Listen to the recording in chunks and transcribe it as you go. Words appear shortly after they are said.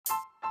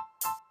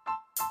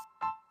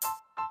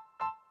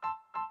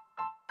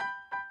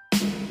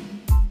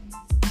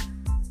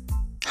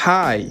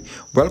Hi,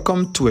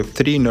 welcome to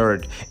Web3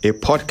 Nerd, a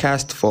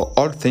podcast for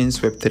all things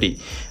Web3.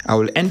 I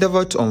will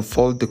endeavor to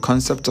unfold the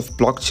concept of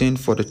blockchain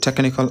for the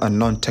technical and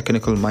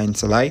non-technical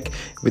minds alike,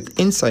 with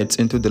insights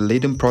into the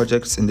leading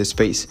projects in the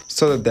space,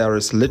 so that there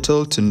is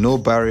little to no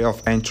barrier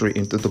of entry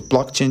into the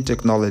blockchain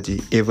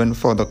technology, even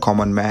for the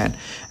common man.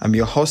 I'm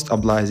your host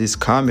Abdulaziz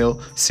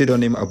Kamil,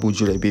 pseudonym Abu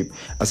Julebib.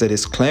 As a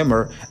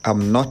disclaimer,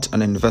 I'm not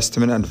an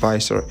investment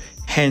advisor.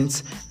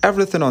 Hence,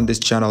 everything on this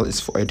channel is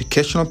for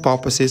educational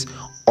purposes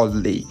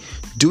only.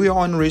 Do your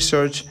own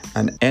research,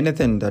 and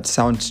anything that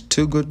sounds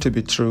too good to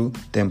be true,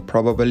 then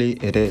probably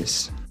it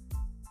is.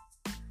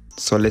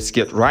 So let's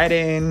get right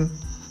in.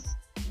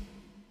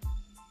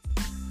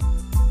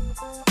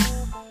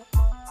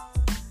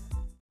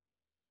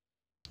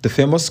 The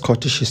famous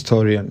Scottish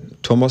historian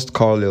Thomas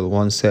Carlyle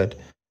once said,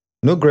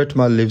 "No great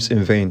man lives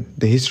in vain.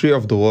 The history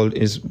of the world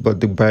is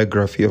but the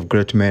biography of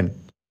great men."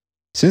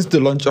 Since the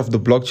launch of the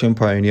blockchain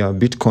pioneer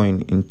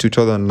Bitcoin in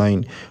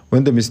 2009,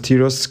 when the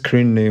mysterious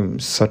screen name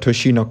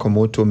Satoshi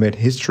Nakamoto made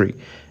history,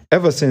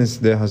 ever since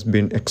there has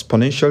been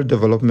exponential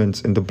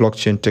developments in the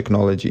blockchain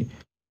technology.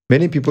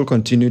 Many people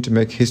continue to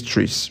make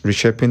histories,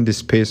 reshaping the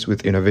space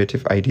with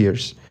innovative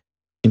ideas.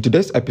 In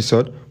today's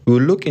episode, we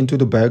will look into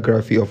the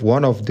biography of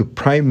one of the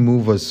prime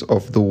movers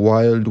of the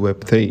wild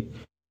Web3,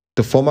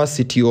 the former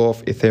CTO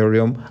of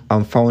Ethereum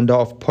and founder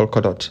of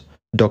Polkadot,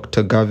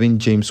 Dr. Gavin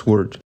James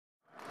Wood.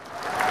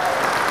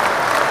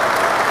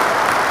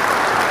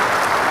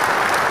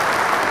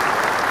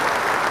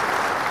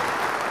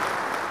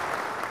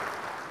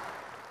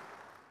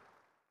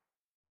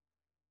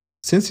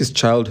 Since his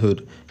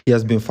childhood, he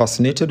has been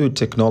fascinated with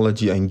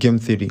technology and game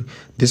theory,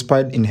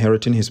 despite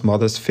inheriting his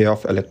mother's fear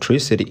of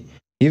electricity.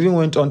 He even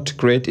went on to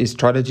create a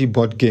strategy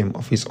board game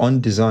of his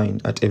own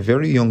design at a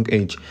very young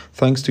age,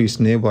 thanks to his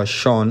neighbor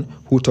Sean,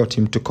 who taught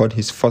him to code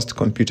his first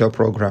computer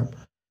program.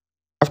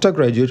 After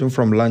graduating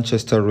from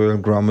Lancaster Royal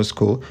Grammar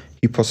School,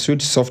 he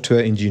pursued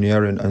software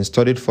engineering and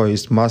studied for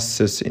his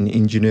master's in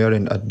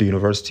engineering at the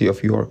University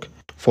of York.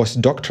 For his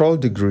doctoral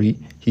degree,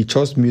 he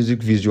chose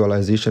music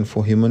visualization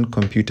for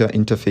human-computer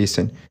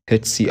interfacing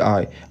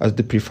 (HCI) as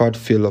the preferred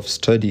field of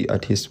study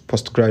at his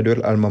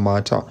postgraduate alma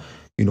mater,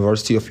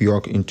 University of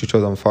York, in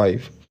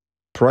 2005.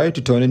 Prior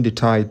to turning the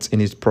tides in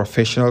his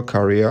professional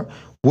career,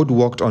 Wood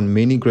worked on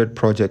many great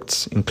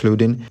projects,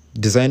 including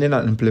designing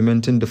and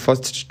implementing the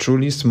first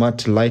truly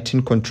smart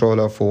lighting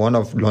controller for one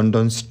of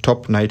London's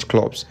top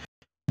nightclubs,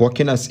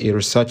 working as a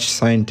research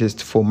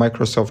scientist for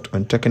Microsoft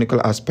on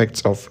technical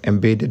aspects of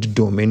embedded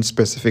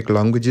domain-specific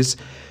languages,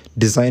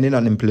 designing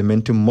and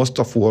implementing most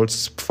of the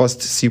world's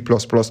first C++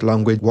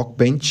 language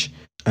workbench,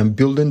 and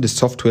building the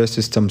software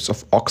systems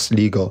of Ox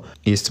Legal,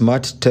 a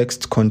smart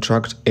text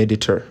contract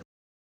editor.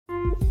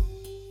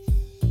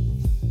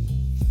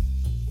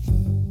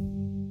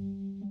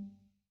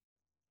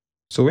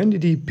 So when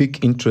did he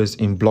pick interest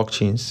in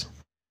blockchains?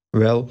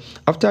 Well,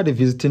 after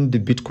revisiting the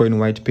Bitcoin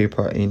white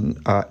paper in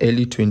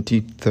early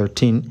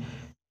 2013,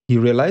 he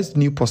realized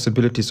new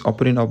possibilities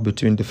opening up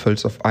between the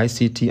fields of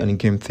ICT and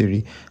game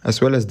theory, as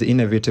well as the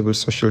inevitable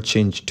social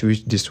change to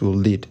which this will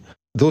lead.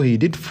 Though he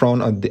did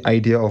frown at the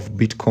idea of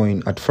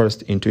Bitcoin at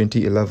first in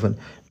 2011,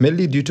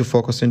 mainly due to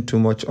focusing too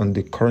much on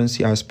the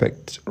currency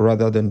aspect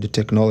rather than the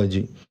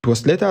technology. It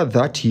was later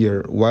that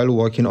year, while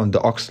working on the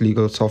Ox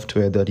Legal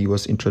software, that he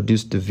was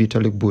introduced to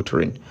Vitalik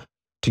Buterin.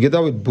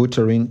 Together with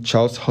Buterin,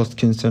 Charles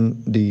Hoskinson,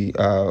 the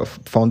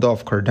founder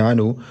of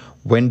Cardano,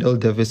 Wendell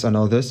Davis, and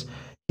others,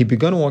 he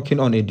began working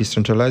on a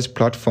decentralized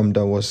platform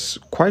that was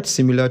quite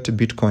similar to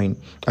Bitcoin,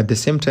 at the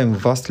same time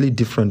vastly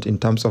different in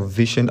terms of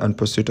vision and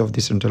pursuit of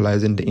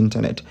decentralizing the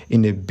internet,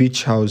 in a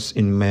beach house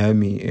in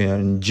Miami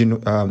in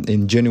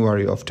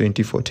January of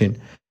 2014.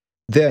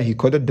 There, he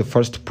coded the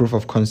first proof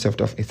of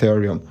concept of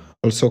Ethereum,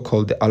 also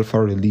called the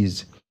Alpha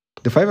Release.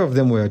 The five of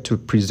them were to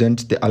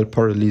present the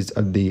Alpha Release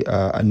at the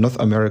North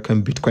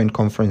American Bitcoin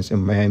Conference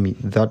in Miami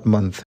that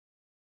month.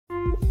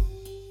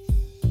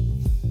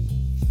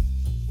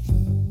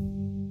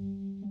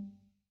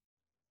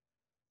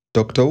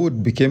 Dr.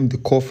 Wood became the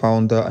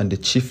co-founder and the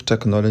chief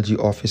technology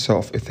officer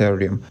of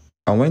Ethereum,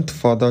 and went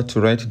further to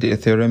write the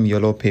Ethereum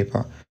Yellow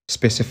Paper,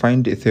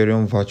 specifying the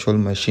Ethereum virtual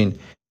machine,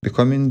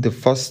 becoming the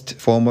first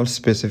formal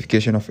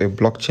specification of a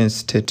blockchain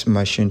state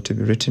machine to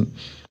be written.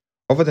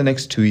 Over the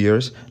next 2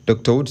 years,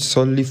 Dr. Wood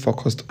solely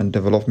focused on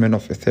development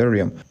of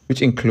Ethereum,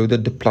 which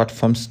included the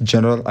platform's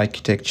general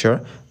architecture,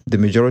 the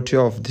majority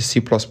of the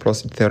C++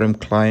 Ethereum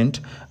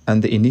client,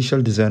 and the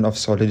initial design of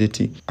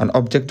Solidity, an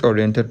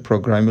object-oriented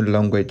programming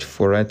language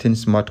for writing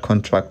smart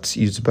contracts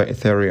used by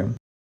Ethereum.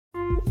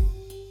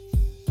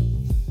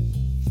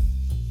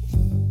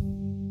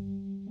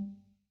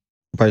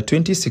 By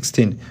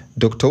 2016,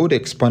 Dr. Wood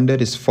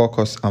expanded his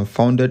focus and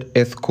founded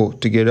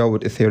ETHCO together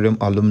with Ethereum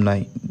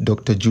alumni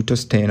Dr. Juto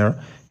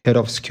Steiner, head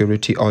of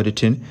security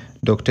auditing,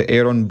 Dr.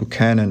 Aaron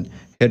Buchanan,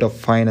 head of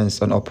finance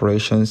and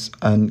operations,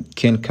 and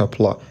Ken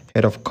Kepler,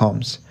 head of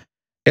comms.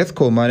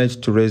 Ethco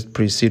managed to raise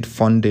pre-seed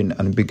funding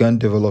and began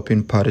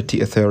developing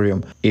Parity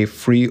Ethereum, a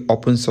free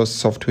open-source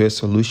software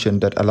solution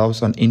that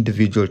allows an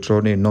individual to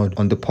run a node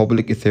on the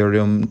public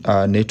Ethereum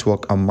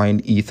network and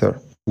mine Ether.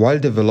 While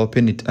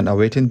developing it and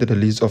awaiting the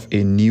release of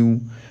a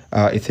new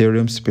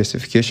Ethereum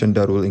specification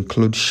that will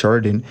include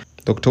sharding,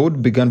 Dr.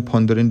 Wood began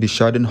pondering the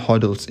sharding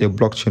hurdles a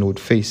blockchain would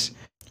face.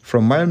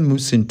 From mind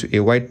musing to a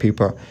white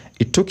paper,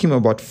 it took him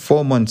about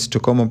 4 months to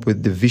come up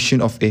with the vision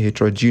of a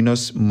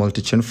heterogeneous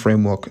multi-chain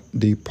framework,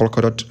 the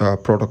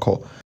Polkadot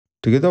protocol.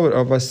 Together with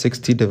over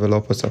 60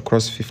 developers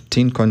across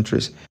 15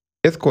 countries,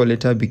 Ethco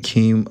later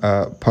became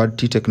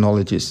Parity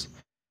Technologies.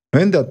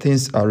 Knowing that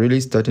things are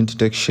really starting to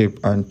take shape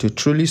and to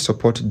truly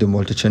support the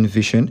multi-chain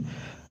vision,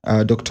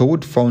 Dr.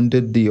 Wood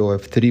founded the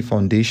Web3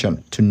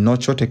 Foundation to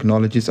nurture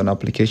technologies and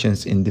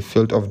applications in the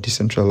field of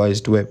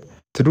decentralized web.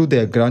 Through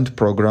their grant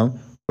program,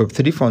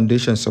 Web3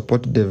 Foundation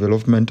supports the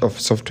development of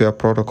software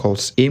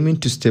protocols aiming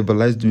to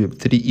stabilize the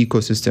Web3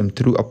 ecosystem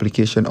through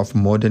application of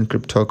modern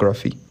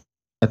cryptography.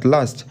 At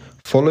last,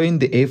 following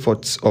the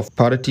efforts of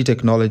Parity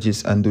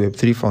Technologies and the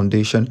Web3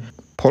 Foundation,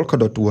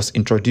 Polkadot was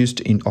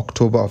introduced in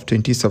October of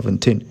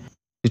 2017.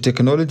 The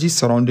technology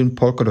surrounding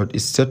Polkadot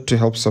is set to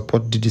help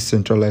support the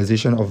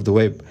decentralization of the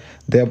web,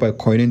 thereby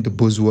coining the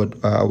buzzword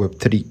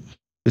Web3.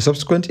 The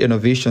subsequent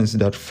innovations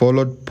that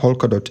followed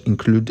Polkadot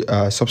include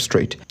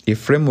Substrate, a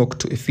framework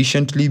to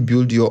efficiently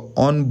build your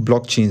own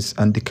blockchains,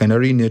 and the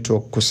Canary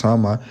network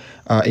Kusama,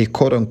 a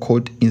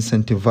quote-unquote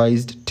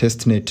incentivized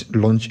testnet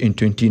launched in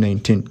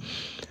 2019.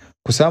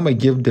 Kusama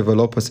gave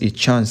developers a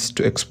chance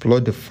to explore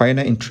the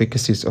finer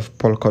intricacies of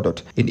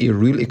Polkadot in a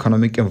real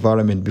economic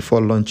environment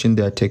before launching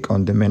their tech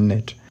on the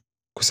mainnet.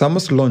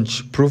 Kusama's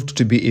launch proved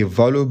to be a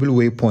valuable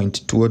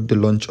waypoint toward the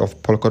launch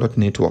of Polkadot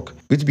Network,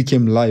 which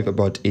became live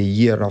about a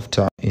year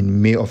after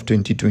in May of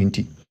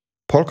 2020.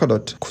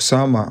 Polkadot,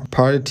 Kusama,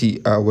 Parity,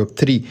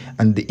 Web3,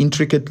 and the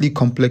intricately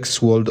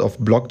complex world of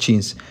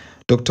blockchains,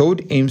 Dr.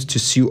 Wood aims to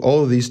sew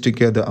all these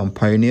together and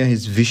pioneer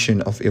his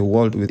vision of a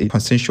world with a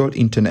consensual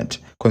internet,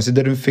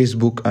 considering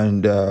Facebook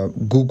and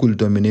Google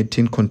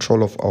dominating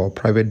control of our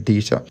private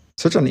data.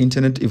 Such an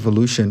internet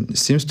evolution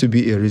seems to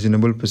be a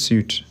reasonable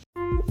pursuit.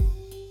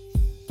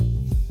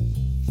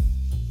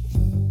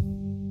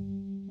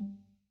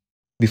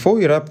 Before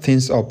we wrap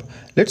things up,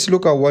 let's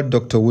look at what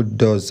Dr. Wood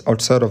does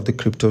outside of the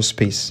crypto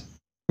space.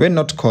 When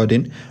not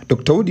coding,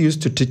 Dr. Wood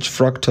used to teach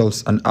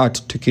fractals and art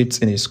to kids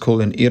in his school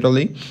in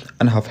Italy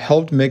and have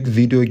helped make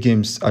video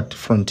games at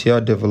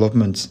Frontier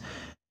Developments.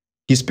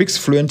 He speaks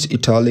fluent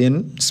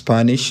Italian,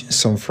 Spanish,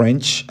 some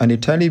French, and a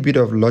tiny bit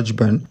of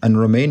Lojban and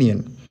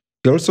Romanian.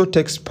 He also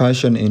takes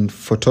passion in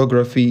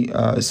photography,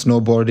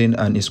 snowboarding,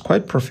 and is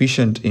quite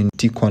proficient in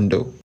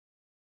Taekwondo.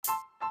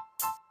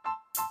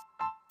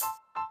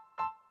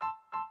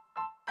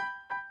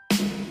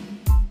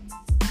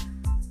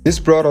 This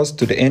brought us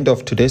to the end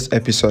of today's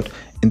episode.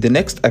 In the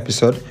next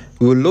episode,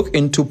 we will look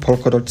into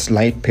Polkadot's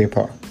light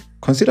paper.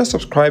 Consider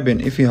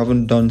subscribing if you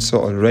haven't done so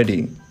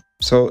already.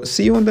 So,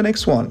 see you on the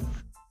next one.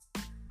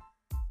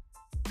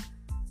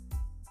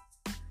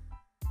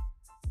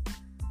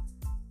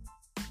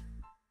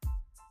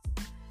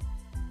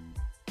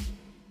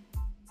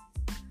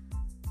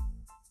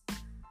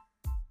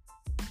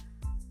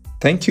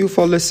 Thank you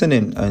for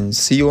listening and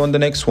see you on the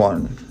next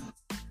one.